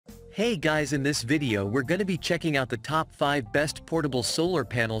Hey guys, in this video we're gonna be checking out the top 5 best portable solar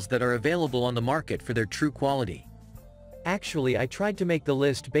panels that are available on the market for their true quality. Actually, I tried to make the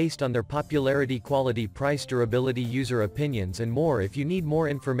list based on their popularity, quality, price, durability, user opinions and more. If you need more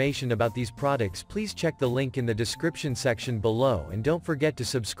information about these products, please check the link in the description section below and don't forget to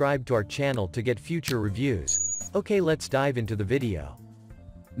subscribe to our channel to get future reviews. Okay, let's dive into the video.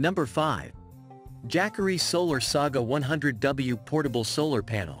 Number 5. Jackery SolarSaga 100W Portable Solar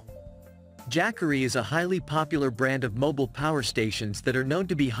Panel. Jackery is a highly popular brand of mobile power stations that are known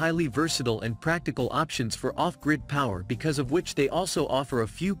to be highly versatile and practical options for off-grid power, because of which they also offer a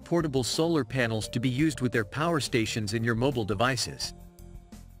few portable solar panels to be used with their power stations in your mobile devices.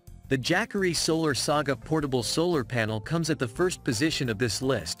 The Jackery SolarSaga portable solar panel comes at the first position of this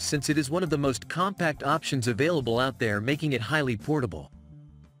list since it is one of the most compact options available out there, making it highly portable.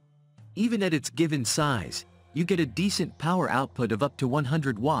 Even at its given size, you get a decent power output of up to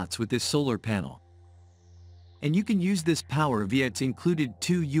 100 watts with this solar panel. And you can use this power via its included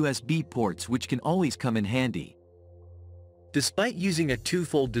 2 USB ports, which can always come in handy. Despite using a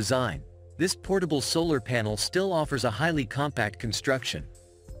two-fold design, this portable solar panel still offers a highly compact construction.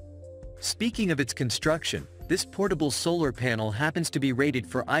 Speaking of its construction, this portable solar panel happens to be rated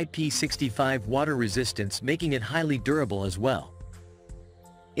for IP65 water resistance, making it highly durable as well.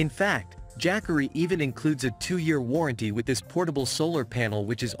 In fact, Jackery even includes a 2-year warranty with this portable solar panel,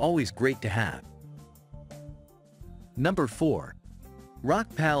 which is always great to have. Number 4.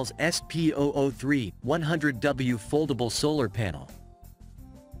 ROCKPALS SP003 100W Foldable Solar Panel.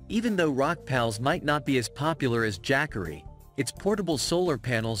 Even though ROCKPALS might not be as popular as Jackery, its portable solar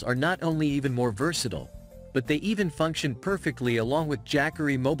panels are not only even more versatile, but they even function perfectly along with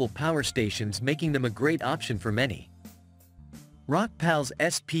Jackery mobile power stations, making them a great option for many. ROCKPALS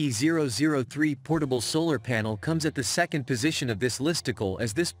SP003 portable solar panel comes at the second position of this listicle,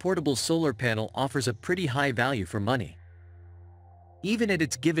 as this portable solar panel offers a pretty high value for money. Even at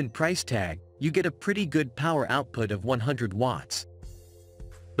its given price tag, you get a pretty good power output of 100 watts.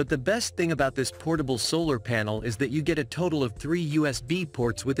 But the best thing about this portable solar panel is that you get a total of 3 USB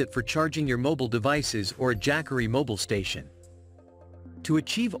ports with it for charging your mobile devices or a Jackery mobile station. To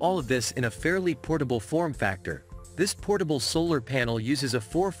achieve all of this in a fairly portable form factor, this portable solar panel uses a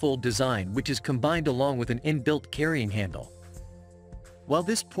 4-fold design, which is combined along with an inbuilt carrying handle. While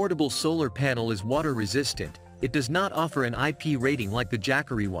this portable solar panel is water resistant, it does not offer an IP rating like the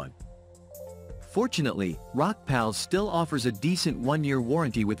Jackery one. Fortunately, ROCKPALS still offers a decent 1-year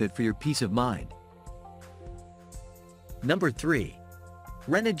warranty with it for your peace of mind. Number 3.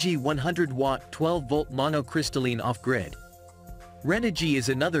 Renergy 100W 12V Monocrystalline Off-Grid. Renogy is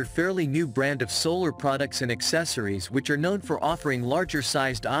another fairly new brand of solar products and accessories which are known for offering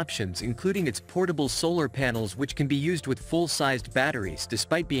larger-sized options, including its portable solar panels, which can be used with full-sized batteries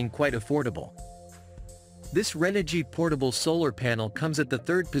despite being quite affordable. This Renogy portable solar panel comes at the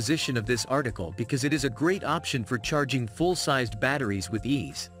third position of this article because it is a great option for charging full-sized batteries with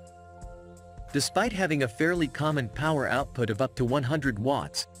ease. Despite having a fairly common power output of up to 100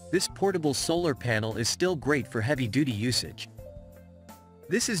 watts, this portable solar panel is still great for heavy-duty usage.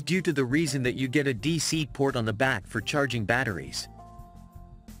 This is due to the reason that you get a DC port on the back for charging batteries.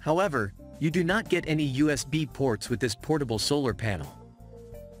 However, you do not get any USB ports with this portable solar panel.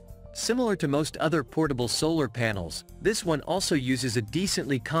 Similar to most other portable solar panels, this one also uses a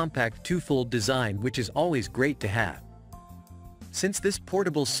decently compact 2-fold design, which is always great to have. Since this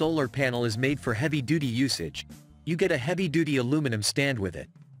portable solar panel is made for heavy-duty usage, you get a heavy-duty aluminum stand with it.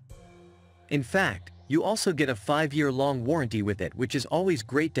 In fact, you also get a 5-year long warranty with it, which is always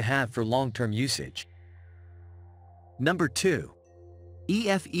great to have for long-term usage. Number 2.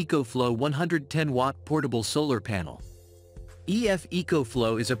 Ecoflow 110W Portable Solar Panel.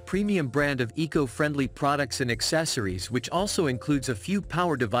 Ecoflow is a premium brand of eco-friendly products and accessories, which also includes a few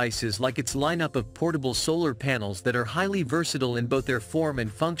power devices like its lineup of portable solar panels that are highly versatile in both their form and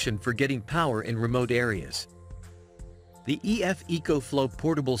function for getting power in remote areas. The Ecoflow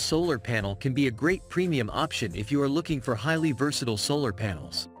portable solar panel can be a great premium option if you are looking for highly versatile solar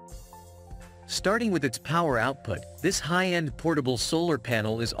panels. Starting with its power output, this high-end portable solar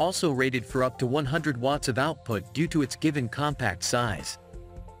panel is also rated for up to 100 watts of output due to its given compact size.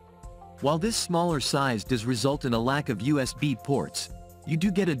 While this smaller size does result in a lack of USB ports, you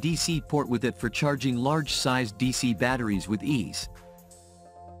do get a DC port with it for charging large-sized DC batteries with ease.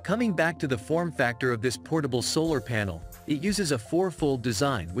 Coming back to the form factor of this portable solar panel, it uses a 4-fold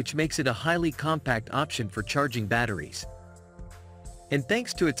design, which makes it a highly compact option for charging batteries. And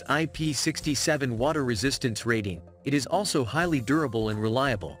thanks to its IP67 water resistance rating, it is also highly durable and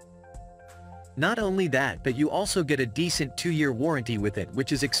reliable. Not only that, but you also get a decent 2-year warranty with it,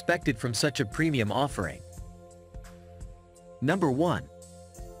 which is expected from such a premium offering. Number 1.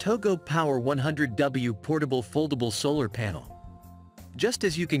 Togo Power 100W Portable Foldable Solar Panel. Just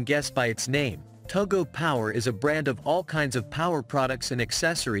as you can guess by its name, Togo Power is a brand of all kinds of power products and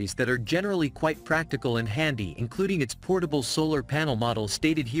accessories that are generally quite practical and handy, including its portable solar panel model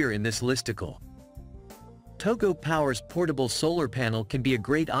stated here in this listicle. Togo Power's portable solar panel can be a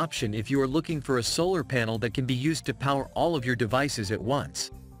great option if you are looking for a solar panel that can be used to power all of your devices at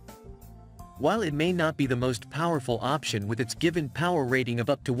once. While it may not be the most powerful option with its given power rating of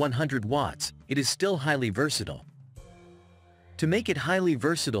up to 100 watts, it is still highly versatile. To make it highly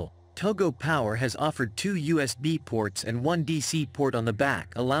versatile, Togo Power has offered 2 USB ports and 1 DC port on the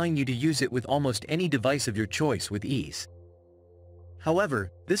back, allowing you to use it with almost any device of your choice with ease.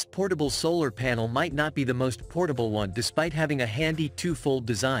 However, this portable solar panel might not be the most portable one despite having a handy 2-fold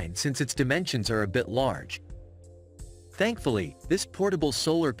design since its dimensions are a bit large. Thankfully, this portable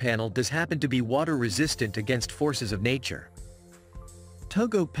solar panel does happen to be water resistant against forces of nature.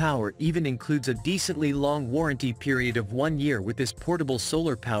 Togo Power even includes a decently long warranty period of 1 year with this portable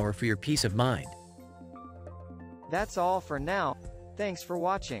solar power for your peace of mind. That's all for now. Thanks for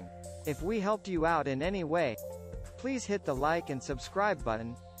watching. If we helped you out in any way, please hit the like and subscribe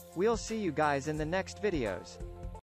button. We'll see you guys in the next videos.